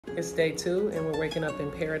It's day 2 and we're waking up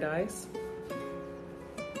in paradise.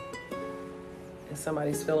 And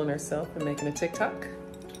somebody's feeling herself and making a TikTok.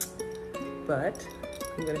 But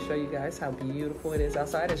I'm gonna show you guys how beautiful it is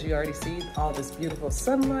outside. As you already see, all this beautiful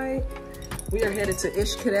sunlight. We are headed to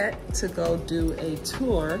Xcaret to go do a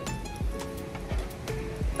tour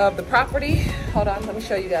of the property. Hold on, let me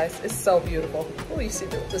show you guys. It's so beautiful. Oh, you see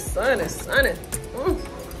the sun is sunning.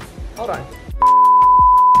 Hold on.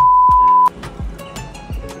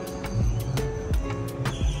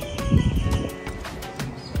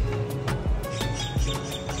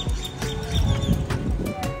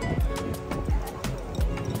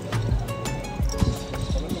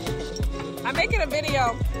 I'm making a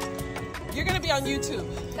video. You're gonna be on YouTube.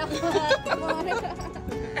 I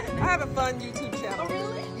have a fun YouTube channel. Oh,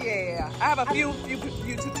 really? Yeah. I have a few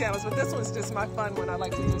YouTube channels, but this one's just my fun one. I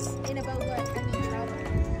like to just... And about what? I mean,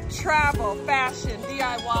 travel. Travel, fashion,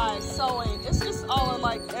 DIY, sewing. It's just all of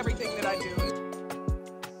like everything that I do.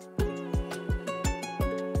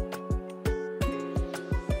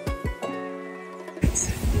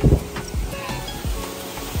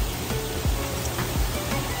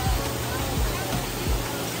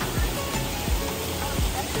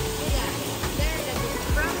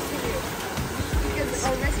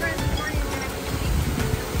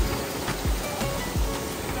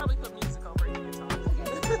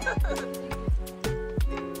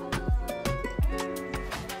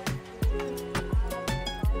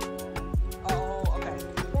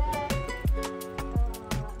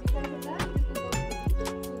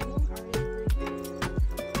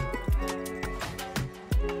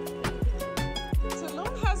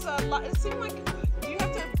 It seemed like, do you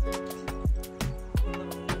have to?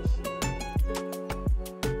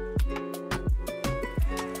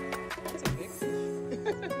 That's a big fish.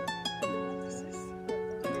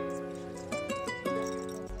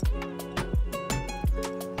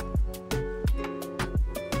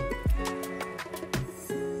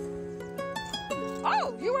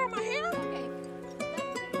 Oh, you were on my hair? Okay.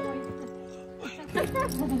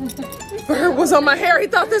 Bird was on my hair. He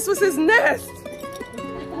thought this was his nest.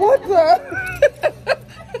 What the?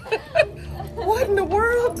 What in the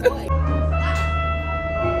world?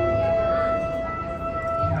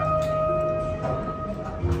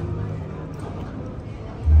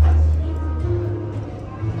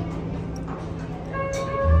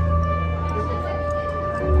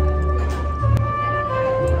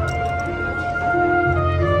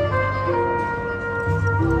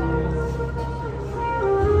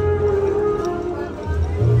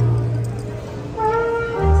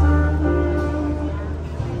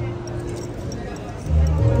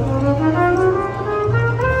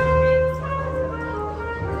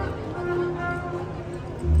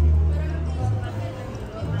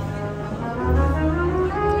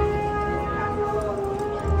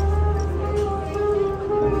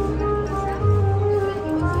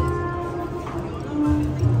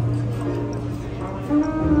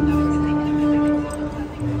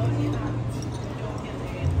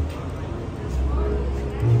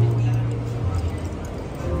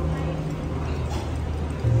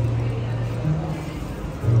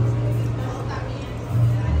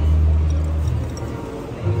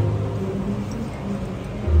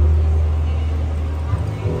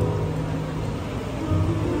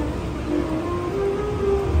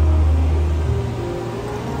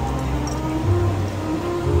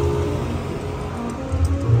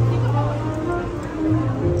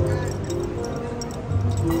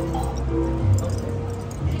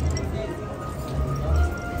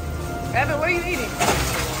 Evan, what are you eating?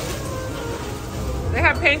 They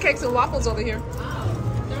have pancakes and waffles over here.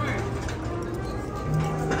 Oh, darn.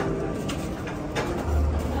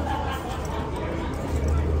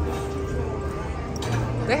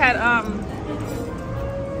 They had,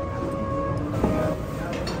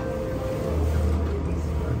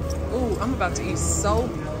 ooh, I'm about to eat so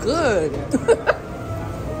good.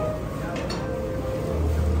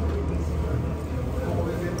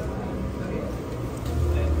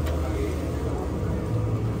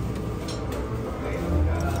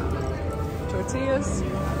 Tortillas.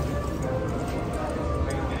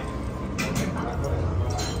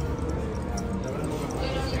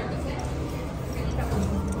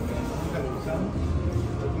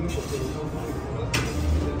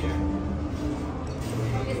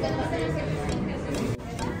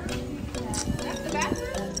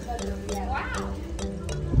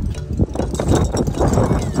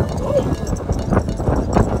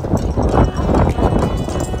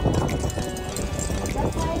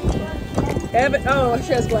 Evan, oh,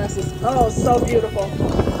 she has glasses. Oh, so beautiful.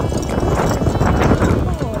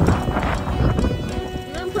 Oh,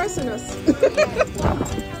 you're impressing us.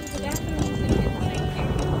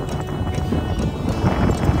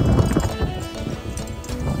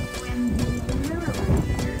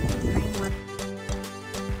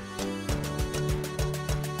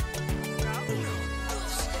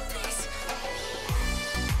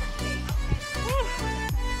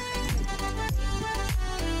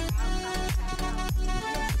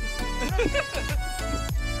 Wow.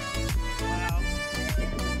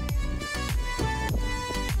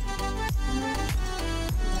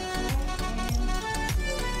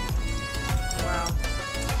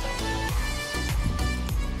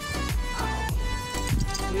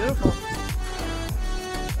 Beautiful.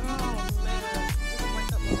 Oh man. Just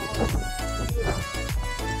wake up the wall.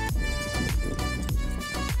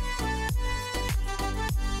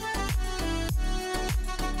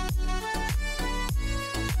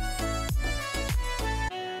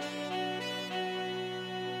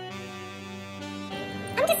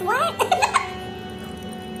 I'm just what? This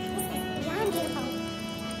is beyond beautiful.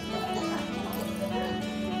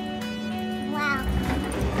 Wow.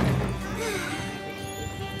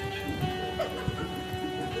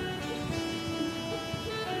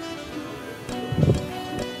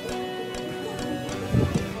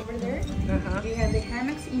 Over there, you have the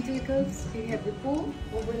hammocks into the coats. You have the pool.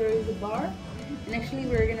 Over there is the bar. And actually,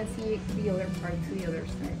 we're gonna see the other part to the other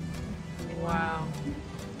side. Wow.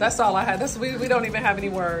 That's all I had. We don't even have any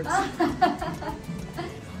words.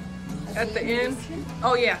 At the end?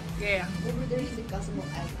 Oh yeah, yeah. Over there is the Cosmo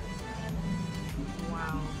Island.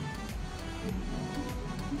 Wow.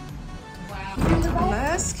 Wow.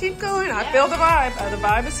 Let's keep going. I feel the vibe. The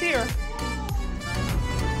vibe is here.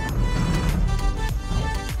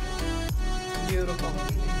 Beautiful.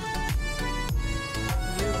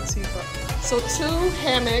 Beautiful. So 2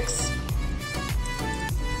 hammocks.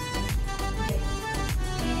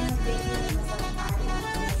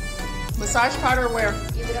 Massage powder where?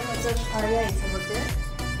 You get a massage area is over there.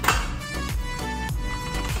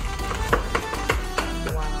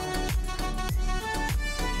 Wow.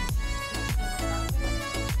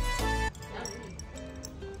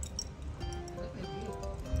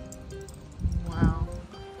 Wow.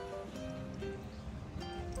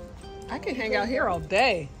 I can hang out here all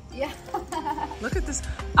day. Yeah. Look at this.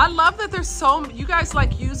 I love that there's you guys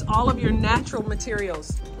like use all of your natural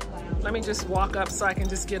materials. Let me just walk up so I can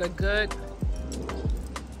just get a good,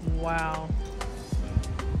 wow.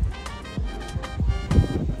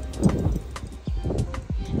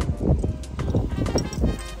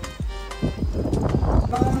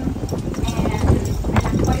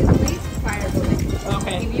 Fire building.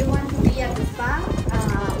 Okay. If you want to be at the spa,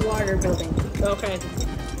 water building. Okay.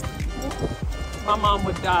 My mom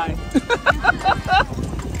would die.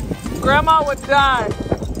 Grandma would die.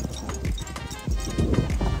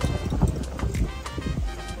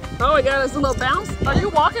 Oh my God, it's a little bounce. Are you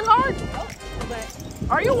walking hard?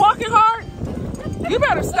 Are you walking hard? You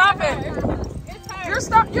better stop it.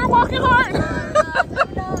 You're walking hard.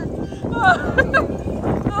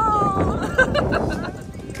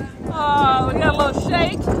 Oh, we got a little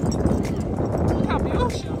shake. Look how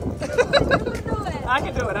beautiful. I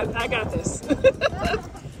can do it. I got this.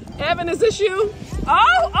 Evan, is this you?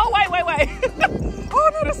 Oh, wait. Oh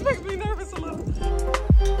no, this makes me nervous a little.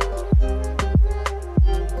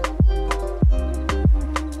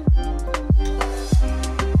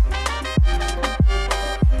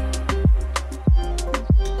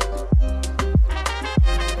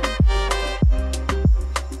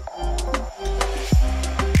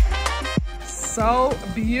 So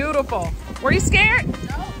beautiful. Were you scared?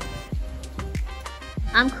 No.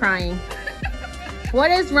 I'm crying. What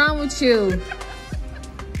is wrong with you?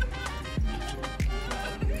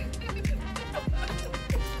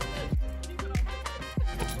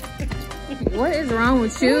 What is wrong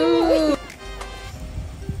with you?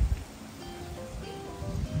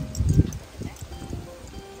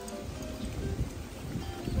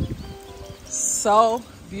 So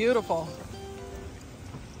beautiful.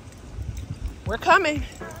 We're coming.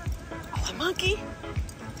 Oh, a monkey.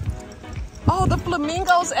 Oh, the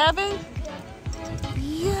flamingos, Evan.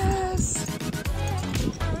 Yes.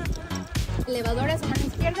 Elevador a su mano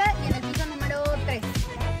izquierda y en el piso número 3.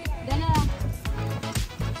 De nada.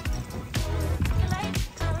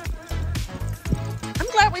 I'm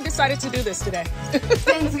glad we decided to do this today.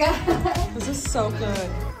 Thanks, guys. This is so good.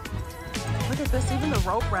 Look at this, even the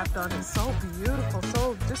rope wrapped on it. So beautiful,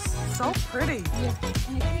 just so pretty. Yeah.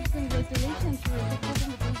 And actually, congratulations for the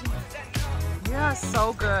presentation. Yeah,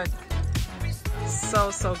 so good.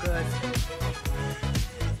 So good.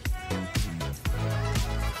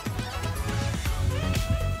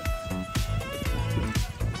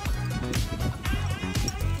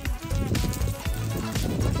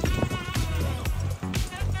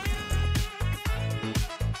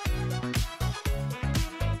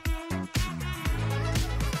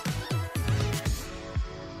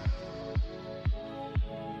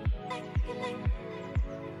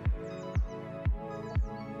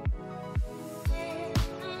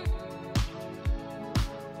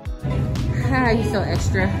 Ah, you're so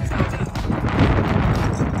extra.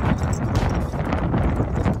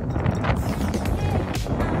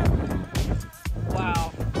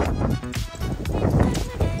 Wow.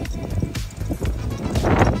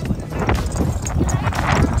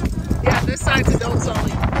 Yeah, this side's adults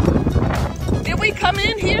only. Did we come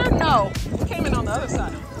in here? No. We came in on the other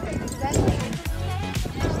side. Look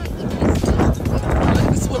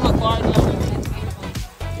at the swim up bar down there.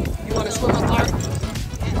 You want to swim up bar?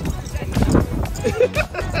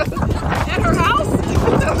 At her house?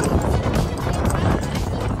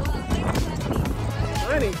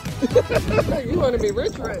 Honey, you want to be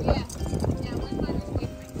rich, right? Yeah.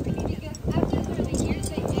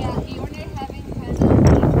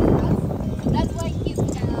 That's why his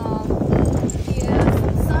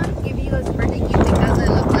son gave you a birthday gift because of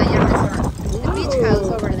the playa resort, the beach house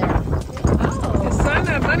over there. His son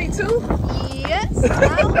got money too? Yes.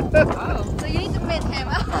 Oh. So you need to meet him.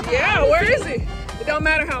 Yeah, where is he? It don't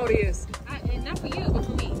matter how old he is. Not for you, but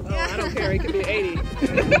for me. Oh, I don't care. He could be 80. I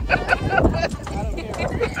don't care.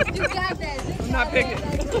 You got that. I'm not picking.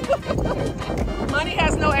 Money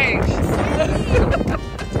has no age.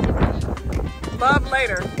 Love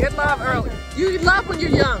later. Get love early. You love when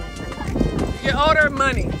you're young. You're older,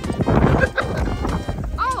 money.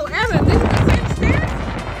 Oh, Evan, these are the same stairs?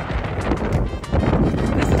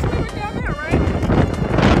 This is where we're down there, right?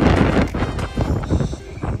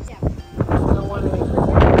 Yeah. No wonder they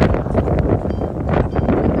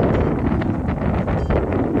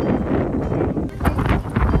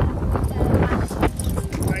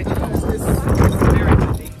Right, guys, this is very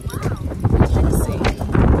windy. Let's see.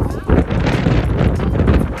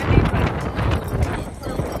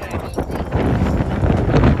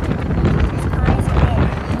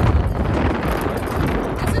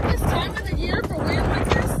 Is it this time of the year for wind like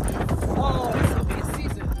this? Oh, this will be a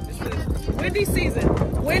season. It's the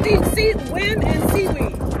windy season. Wind and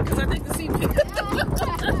seaweed. Because I think the seaweed.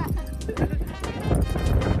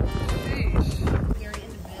 Sheesh. Here in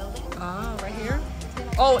the building. Ah, right here?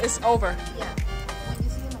 Oh, it's over. Yeah. When you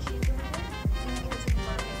see the machines over there, you need to take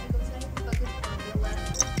more physical side, focus on the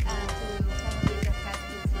left to kind of get the fast.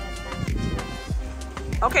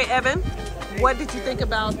 Okay, Evan, what did you think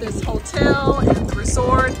about this hotel and the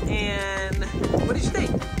resort, and what did you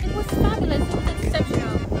think? It was fabulous. It was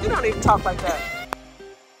exceptional. You don't even talk like that.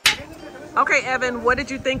 Okay, Evan, what did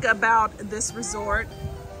you think about this resort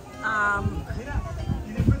and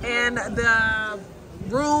the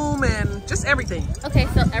room and just everything? Okay,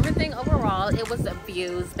 so everything overall, it was a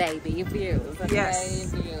views, baby. Views, okay? Yes.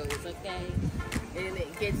 Views, okay? And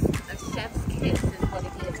it gets a chef's kiss is what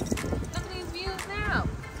it gets. Look at these views now.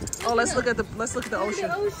 Oh, let's look at the Look ocean. at the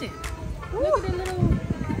ocean. Look at the little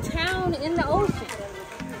town in the ocean.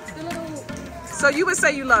 The little... So you would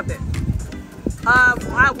say you loved it?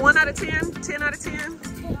 1 out of 10? 10 out of 10?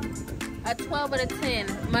 A 12 out of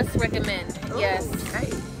 10. Must recommend. Yes. Okay.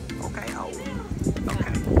 Okay. Oh.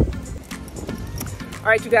 Okay. All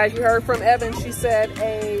right, you guys, you heard from Evan. She said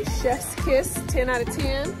a chef's kiss, 10 out of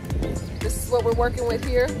 10. This is what we're working with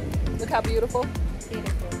here. Look how beautiful.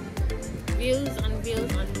 Beautiful. Views on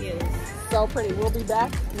views on views. So pretty. We'll be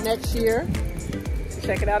back next year.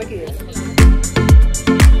 Check it out again.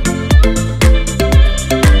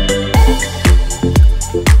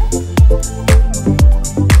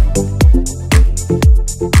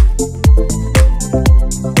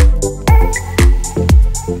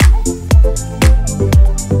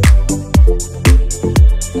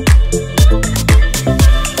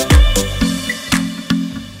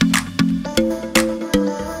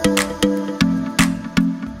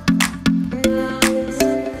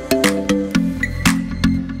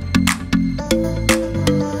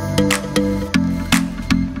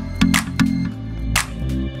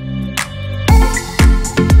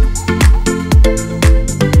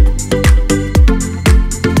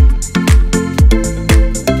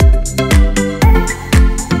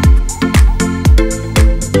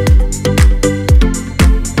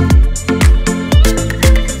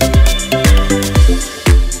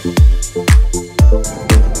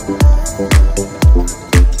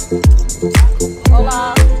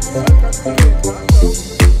 Hola.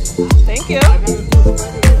 Thank you.